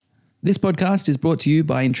This podcast is brought to you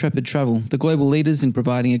by Intrepid Travel, the global leaders in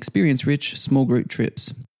providing experience-rich small group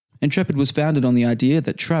trips. Intrepid was founded on the idea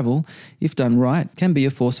that travel, if done right, can be a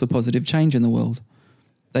force for positive change in the world.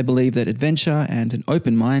 They believe that adventure and an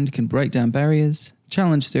open mind can break down barriers,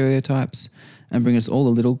 challenge stereotypes, and bring us all a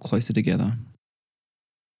little closer together.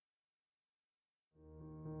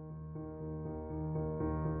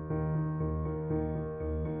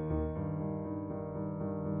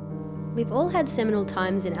 We've all had seminal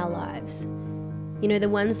times in our lives. You know, the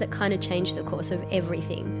ones that kind of change the course of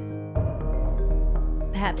everything.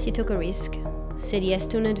 Perhaps you took a risk, said yes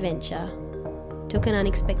to an adventure, took an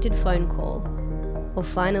unexpected phone call, or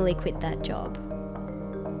finally quit that job.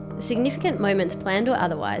 Significant moments, planned or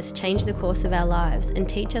otherwise, change the course of our lives and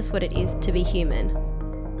teach us what it is to be human.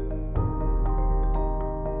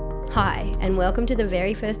 Hi, and welcome to the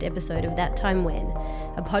very first episode of That Time When,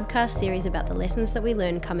 a podcast series about the lessons that we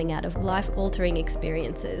learn coming out of life-altering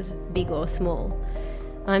experiences, big or small.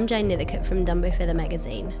 I'm Jane Nethercutt from Dumbo Feather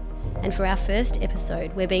magazine, and for our first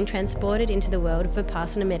episode, we're being transported into the world of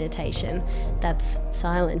Vipassana meditation, that's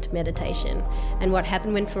silent meditation, and what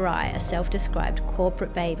happened when Farai, a self-described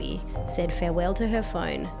corporate baby, said farewell to her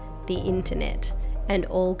phone, the internet, and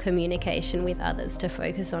all communication with others to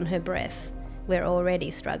focus on her breath. We're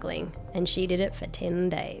already struggling, and she did it for 10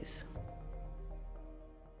 days.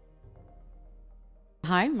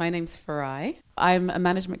 Hi, my name's Farai. I'm a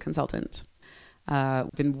management consultant.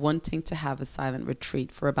 I've been wanting to have a silent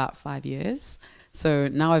retreat for about 5 years. So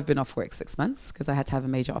now I've been off work 6 months because I had to have a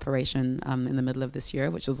major operation in the middle of this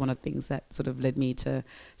year, which was one of the things that sort of led me to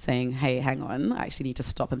saying, hey, hang on, I actually need to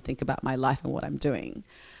stop and think about my life and what I'm doing.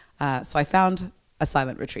 So I found a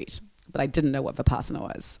silent retreat, but I didn't know what Vipassana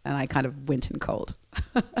was, and I kind of went in cold.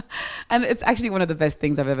 And it's actually one of the best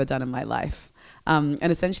things I've ever done in my life. And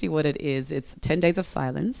essentially what it is, it's 10 days of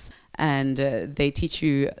silence, and they teach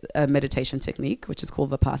you a meditation technique, which is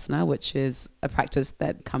called Vipassana, which is a practice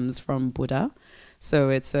that comes from Buddha. So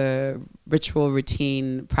it's a ritual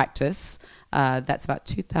routine practice that's about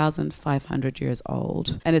 2,500 years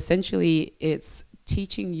old. And essentially it's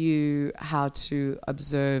teaching you how to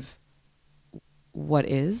observe what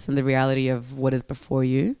is and the reality of what is before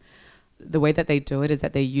you. The way that they do it is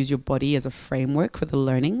that they use your body as a framework for the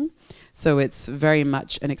learning. So it's very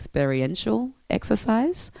much an experiential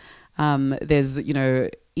exercise. There's,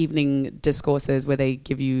 evening discourses where they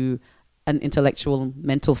give you an intellectual,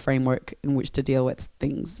 mental framework in which to deal with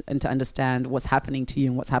things and to understand what's happening to you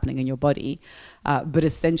and what's happening in your body. But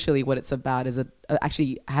essentially what it's about is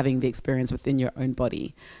actually having the experience within your own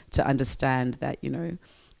body to understand that,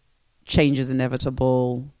 change is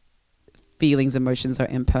inevitable, feelings, emotions are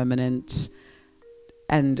impermanent,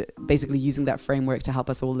 and basically using that framework to help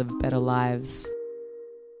us all live better lives.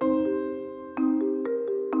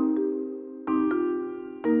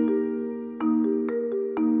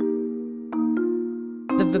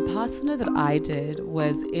 The Vipassana that I did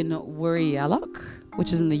was in Wuriyalok,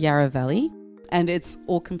 which is in the Yarra Valley, and it's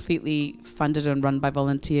all completely funded and run by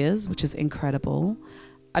volunteers, which is incredible.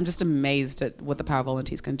 I'm just amazed at what the Power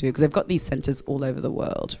Volunteers can do, because they've got these centers all over the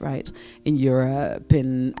world, right? In Europe,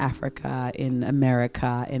 in Africa, in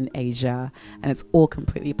America, in Asia, and it's all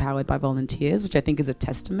completely powered by volunteers, which I think is a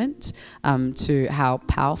testament to how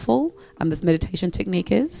powerful this meditation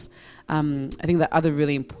technique is. I think the other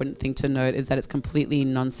really important thing to note is that it's completely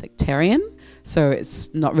non-sectarian, so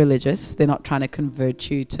it's not religious. They're not trying to convert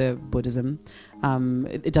you to Buddhism.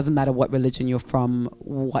 It doesn't matter what religion you're from,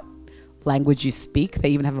 what language you speak. They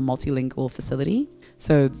even have a multilingual facility.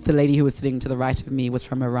 So the lady who was sitting to the right of me was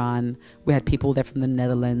from Iran. We had people there from the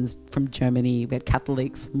Netherlands, from Germany. We had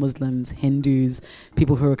Catholics, Muslims, Hindus,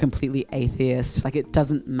 people who are completely atheists. Like, it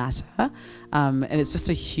doesn't matter. And it's just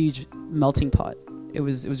a huge melting pot. It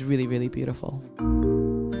was really, really beautiful.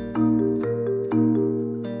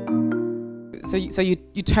 So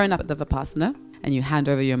you turn up at the Vipassana and you hand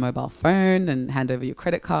over your mobile phone and hand over your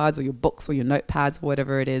credit cards or your books or your notepads or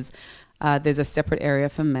whatever it is. There's a separate area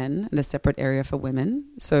for men and a separate area for women.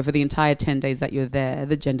 So for the entire 10 days that you're there,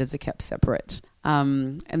 the genders are kept separate.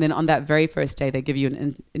 And then on that very first day, they give you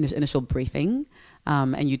an initial briefing,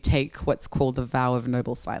 and you take what's called the vow of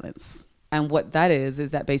noble silence. And what that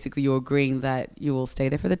is that basically you're agreeing that you will stay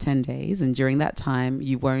there for the 10 days, and during that time,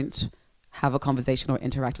 you won't have a conversation or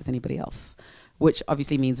interact with anybody else, which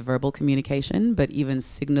obviously means verbal communication, but even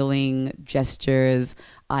signaling, gestures,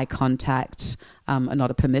 eye contact are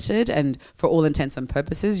not permitted. And for all intents and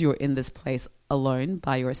purposes, you're in this place alone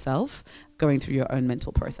by yourself, going through your own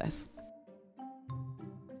mental process.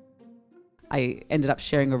 I ended up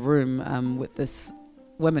sharing a room with this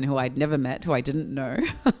women who I'd never met, who I didn't know.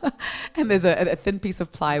 And there's a thin piece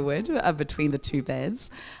of plywood between the two beds.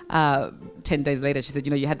 10 days later, she said,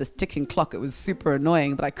 you had this ticking clock. It was super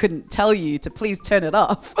annoying, but I couldn't tell you to please turn it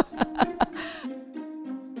off.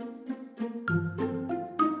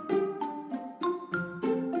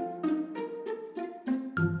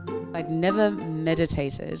 I'd never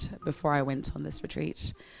meditated before I went on this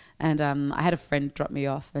retreat. And I had a friend drop me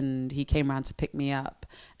off, and he came around to pick me up.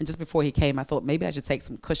 And just before he came, I thought maybe I should take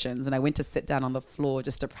some cushions. And I went to sit down on the floor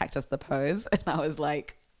just to practice the pose. And I was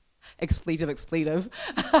like, expletive.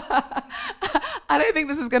 I don't think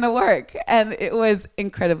this is going to work. And it was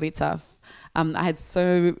incredibly tough. I had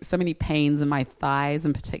so many pains in my thighs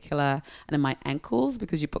in particular, and in my ankles,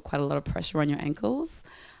 because you put quite a lot of pressure on your ankles.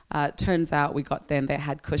 Turns out we got there and they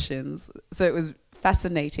had cushions. So it was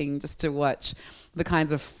fascinating just to watch the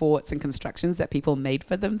kinds of forts and constructions that people made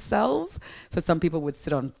for themselves. So some people would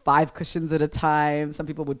sit on 5 cushions at a time. Some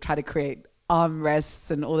people would try to create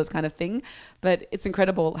armrests and all this kind of thing. But it's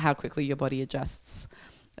incredible how quickly your body adjusts.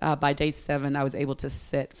 By day 7, I was able to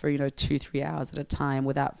sit for 2-3 hours at a time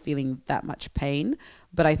without feeling that much pain.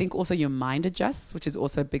 But I think also your mind adjusts, which is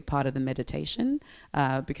also a big part of the meditation,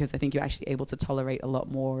 because I think you're actually able to tolerate a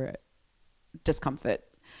lot more discomfort.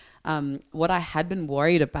 What I had been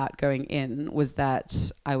worried about going in was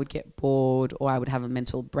that I would get bored, or I would have a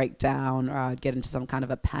mental breakdown, or I would get into some kind of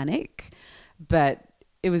a panic. But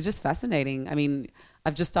it was just fascinating. I mean,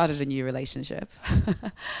 I've just started a new relationship.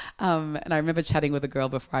 And I remember chatting with a girl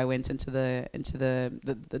before I went into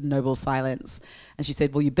the noble silence. And she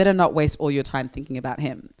said, well, you better not waste all your time thinking about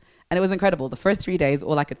him. And it was incredible. The first 3 days,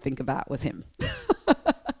 all I could think about was him.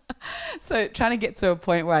 So trying to get to a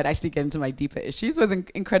point where I'd actually get into my deeper issues was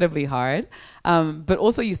incredibly hard. But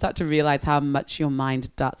also you start to realize how much your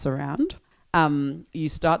mind darts around. You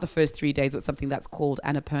start the first 3 days with something that's called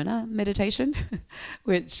Annapurna meditation,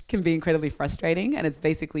 which can be incredibly frustrating. And it's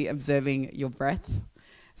basically observing your breath.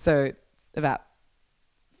 So about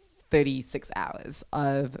 36 hours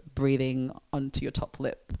of breathing onto your top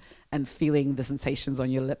lip and feeling the sensations on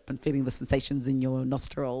your lip and feeling the sensations in your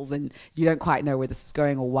nostrils. And you don't quite know where this is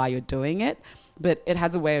going or why you're doing it. But it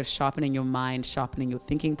has a way of sharpening your mind, sharpening your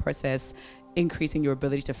thinking process, increasing your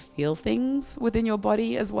ability to feel things within your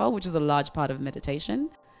body as well, which is a large part of meditation.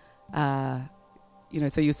 So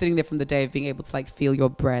you're sitting there from the day of being able to feel your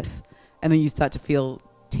breath, and then you start to feel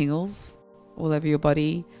tingles all over your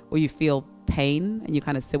body, or you feel pain and you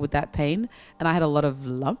kind of sit with that pain. And I had a lot of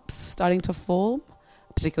lumps starting to form,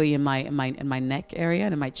 particularly in my neck area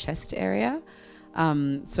and in my chest area.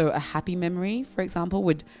 So a happy memory, for example,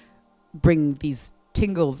 would bring these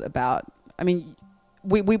tingles about. I mean,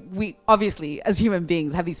 we obviously as human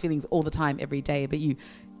beings have these feelings all the time, every day, but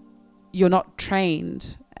you're not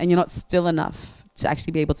trained and you're not still enough to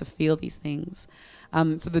actually be able to feel these things.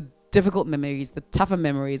 So the difficult memories, the tougher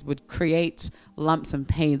memories would create lumps and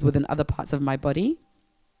pains within other parts of my body.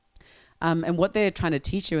 And what they're trying to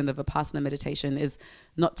teach you in the Vipassana meditation is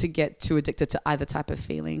not to get too addicted to either type of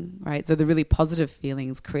feeling, right? So the really positive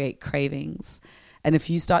feelings create cravings. And if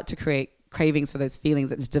you start to create cravings for those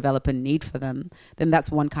feelings and develop a need for them, then that's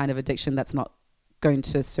one kind of addiction that's not going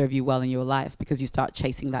to serve you well in your life, because you start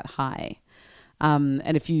chasing that high.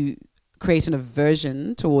 And if you create an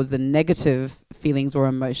aversion towards the negative feelings or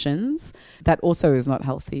emotions, that also is not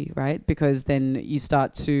healthy, right? Because then you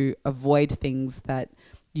start to avoid things that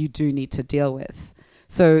you do need to deal with.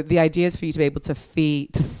 So the idea is for you to be able to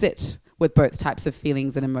sit with both types of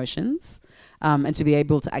feelings and emotions, and to be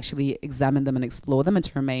able to actually examine them and explore them, and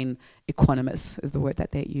to remain equanimous is the word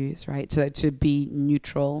that they use, right? To be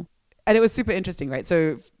neutral. And it was super interesting, right?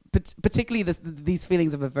 So particularly these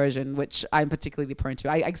feelings of aversion, which I'm particularly prone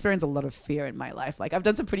to. I experience a lot of fear in my life. I've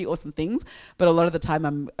done some pretty awesome things, but a lot of the time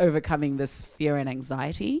I'm overcoming this fear and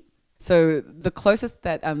anxiety. So the closest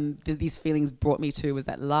that these feelings brought me to was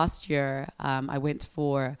that last year I went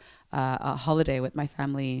for a holiday with my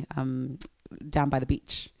family down by the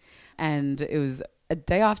beach. And it was a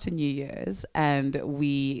day after New Year's, and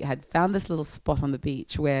we had found this little spot on the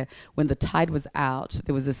beach where when the tide was out,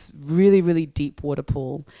 there was this really, really deep water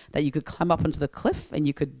pool that you could climb up onto the cliff and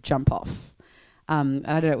you could jump off. And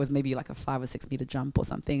I don't know, it was maybe like a 5 or 6 meter jump or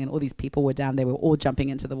something. And all these people were down there, we were all jumping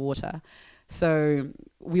into the water. So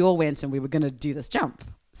we all went and we were going to do this jump.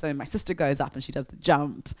 So my sister goes up and she does the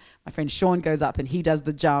jump. My friend Sean goes up and he does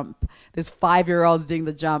the jump. There's 5-year-olds doing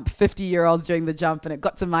the jump, 50-year-olds doing the jump, and it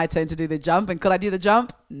got to my turn to do the jump. And could I do the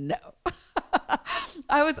jump? No.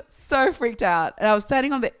 I was so freaked out. And I was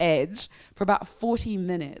standing on the edge for about 40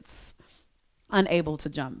 minutes, unable to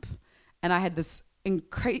jump. And I had this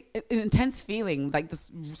intense feeling, like this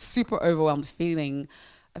super overwhelmed feeling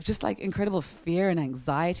just like incredible fear and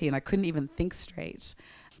anxiety, and I couldn't even think straight.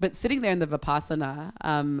 But sitting there in the Vipassana,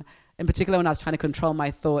 in particular when I was trying to control my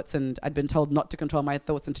thoughts, and I'd been told not to control my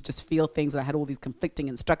thoughts and to just feel things, and I had all these conflicting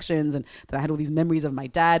instructions, and that I had all these memories of my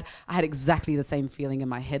dad, I had exactly the same feeling in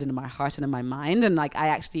my head and in my heart and in my mind, and like I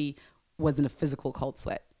actually was in a physical cold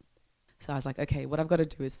sweat. So I was like, okay, what I've got to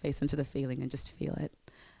do is face into the feeling and just feel it.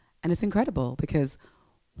 And it's incredible, because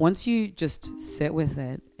once you just sit with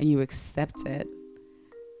it and you accept it,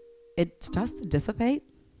 it starts to dissipate,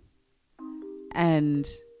 and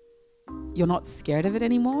you're not scared of it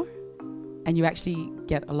anymore, and you actually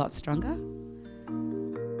get a lot stronger.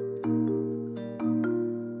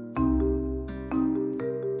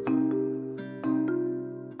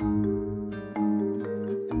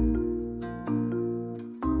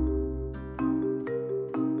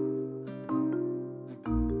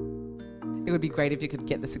 It would be great if you could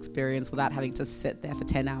get this experience without having to sit there for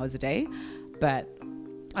 10 hours a day, but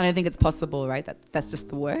I don't think it's possible, right? That's just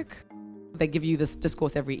the work. They give you this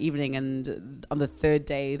discourse every evening, and on the third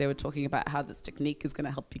day they were talking about how this technique is going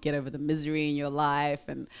to help you get over the misery in your life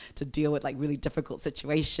and to deal with like really difficult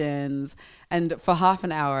situations. And for half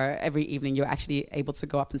an hour every evening, you're actually able to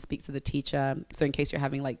go up and speak to the teacher. So in case you're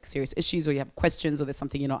having like serious issues, or you have questions, or there's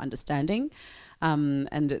something you're not understanding.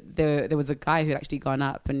 And there was a guy who had actually gone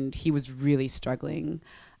up, and he was really struggling.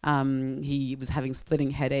 He was having splitting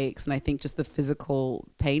headaches, and I think just the physical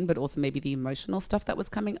pain, but also maybe the emotional stuff that was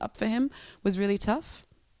coming up for him was really tough.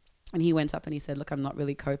 And he went up and he said, look, I'm not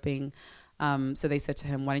really coping. So they said to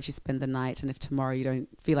him, why don't you spend the night, and if tomorrow you don't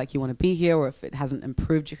feel like you want to be here, or if it hasn't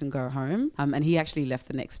improved, you can go home. And he actually left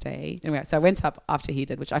the next day. Anyway, so I went up after he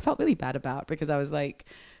did, which I felt really bad about, because I was like,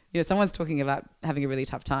 someone's talking about having a really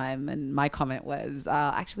tough time, and my comment was,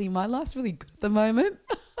 actually, my life's really good at the moment.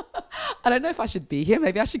 I don't know if I should be here.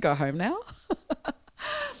 Maybe I should go home now.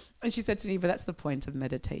 And she said to me, but that's the point of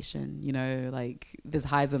meditation. Like there's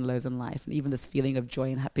highs and lows in life, and even this feeling of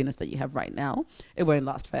joy and happiness that you have right now, it won't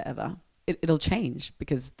last forever. It'll change,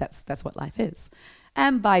 because that's what life is.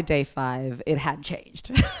 And by day 5, it had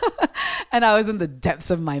changed. And I was in the depths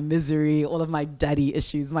of my misery, all of my daddy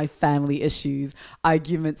issues, my family issues,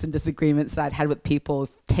 arguments and disagreements that I'd had with people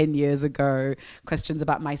 10 years ago, questions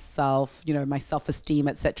about myself, my self-esteem,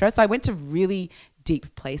 etc. So I went to really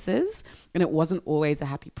deep places, and it wasn't always a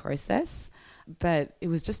happy process, but it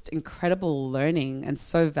was just incredible learning and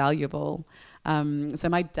so valuable. So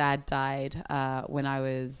my dad died when I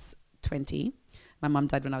was 20. My mum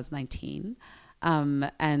died when I was 19.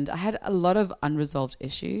 And I had a lot of unresolved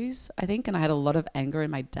issues, I think, and I had a lot of anger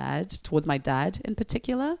towards my dad in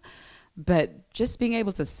particular. But just being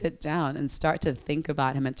able to sit down and start to think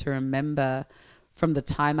about him, and to remember from the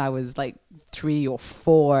time I was like 3 or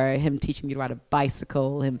 4, him teaching me to ride a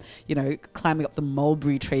bicycle, him, climbing up the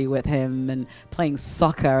mulberry tree with him, and playing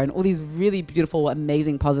soccer, and all these really beautiful,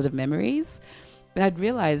 amazing, positive memories. And I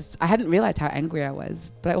hadn't realized how angry I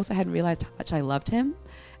was, but I also hadn't realized how much I loved him,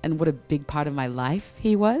 and what a big part of my life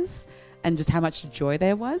he was, and just how much joy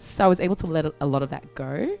there was. So I was able to let a lot of that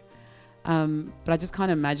go. But I just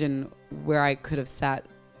can't imagine where I could have sat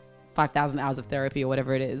 5,000 hours of therapy or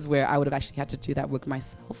whatever it is, where I would have actually had to do that work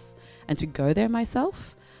myself and to go there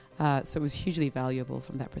myself. So it was hugely valuable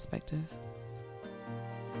from that perspective.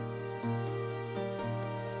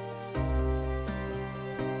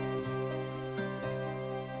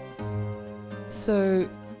 So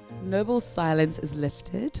noble silence is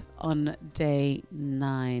lifted on day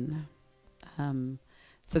 9,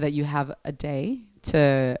 so that you have a day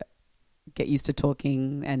to get used to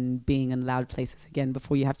talking and being in loud places again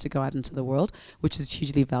before you have to go out into the world, which is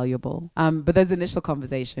hugely valuable. But those initial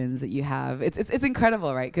conversations that you have, it's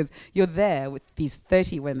incredible, right? Because you're there with these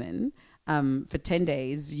 30 women for 10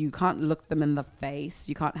 days. You can't look them in the face.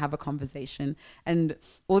 You can't have a conversation. And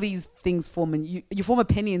all these things form, and you form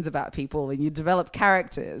opinions about people, and you develop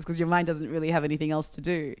characters because your mind doesn't really have anything else to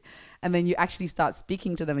do. And then you actually start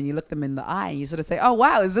speaking to them, and you look them in the eye, and you sort of say, oh,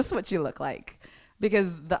 wow, is this what you look like?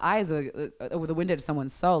 Because the eyes are the window to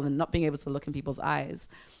someone's soul, and not being able to look in people's eyes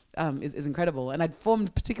is incredible. And I'd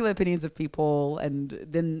formed particular opinions of people, and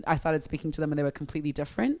then I started speaking to them, and they were completely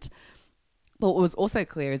different. But what was also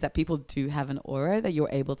clear is that people do have an aura that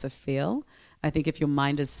you're able to feel. I think if your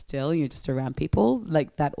mind is still and you're just around people,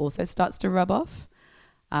 like that also starts to rub off.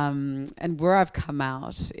 And where I've come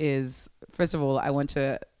out is, first of all, I want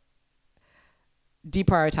to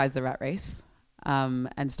deprioritize the rat race.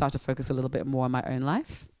 And start to focus a little bit more on my own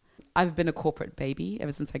life. I've been a corporate baby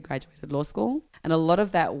ever since I graduated law school. And a lot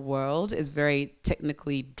of that world is very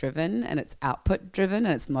technically driven, and it's output driven,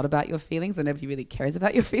 and it's not about your feelings, and nobody really cares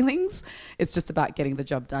about your feelings. It's just about getting the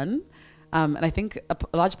job done. And I think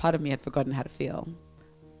a large part of me had forgotten how to feel.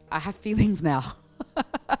 I have feelings now.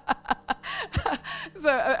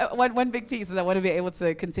 So one big piece is I want to be able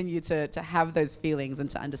to continue to have those feelings and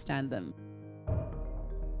to understand them.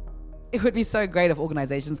 It would be so great if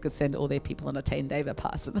organizations could send all their people on a 10-day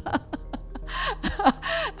Vipassana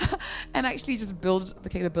and actually just build the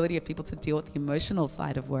capability of people to deal with the emotional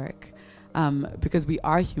side of work, because we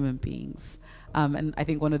are human beings. And I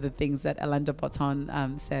think one of the things that Alain de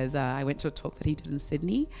Botton says, I went to a talk that he did in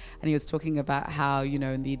Sydney, and he was talking about how,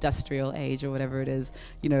 in the industrial age or whatever it is,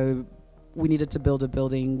 we needed to build a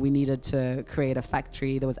building, we needed to create a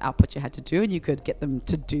factory, there was output you had to do, and you could get them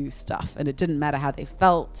to do stuff, and it didn't matter how they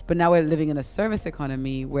felt. But now we're living in a service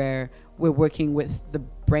economy where we're working with the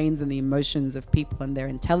brains and the emotions of people and their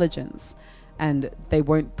intelligence, and they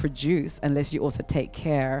won't produce unless you also take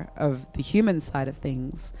care of the human side of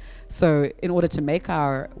things. So in order to make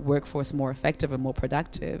our workforce more effective and more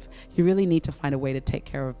productive, you really need to find a way to take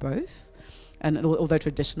care of both. And although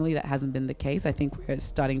traditionally that hasn't been the case, I think we're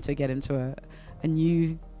starting to get into a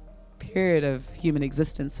new period of human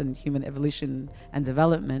existence and human evolution and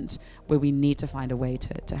development where we need to find a way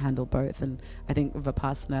to handle both. And I think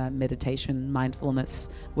Vipassana, meditation, mindfulness,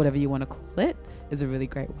 whatever you want to call it, is a really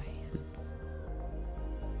great way.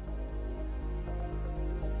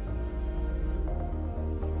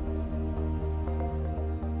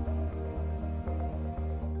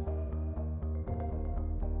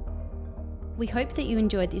 We hope that you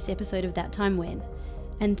enjoyed this episode of That Time When,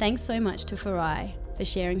 and thanks so much to Farai for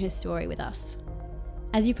sharing her story with us.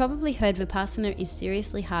 As you probably heard, Vipassana is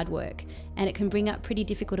seriously hard work, and it can bring up pretty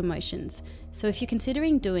difficult emotions. So if you're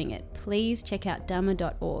considering doing it, please check out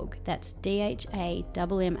dhamma.org, that's DHAMMA.org,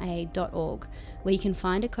 where you can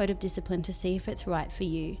find a code of discipline to see if it's right for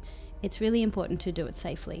you. It's really important to do it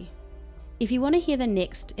safely. If you want to hear the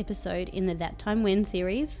next episode in the That Time When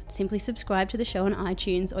series, simply subscribe to the show on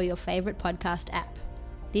iTunes or your favourite podcast app.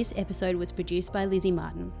 This episode was produced by Lizzie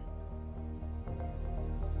Martin.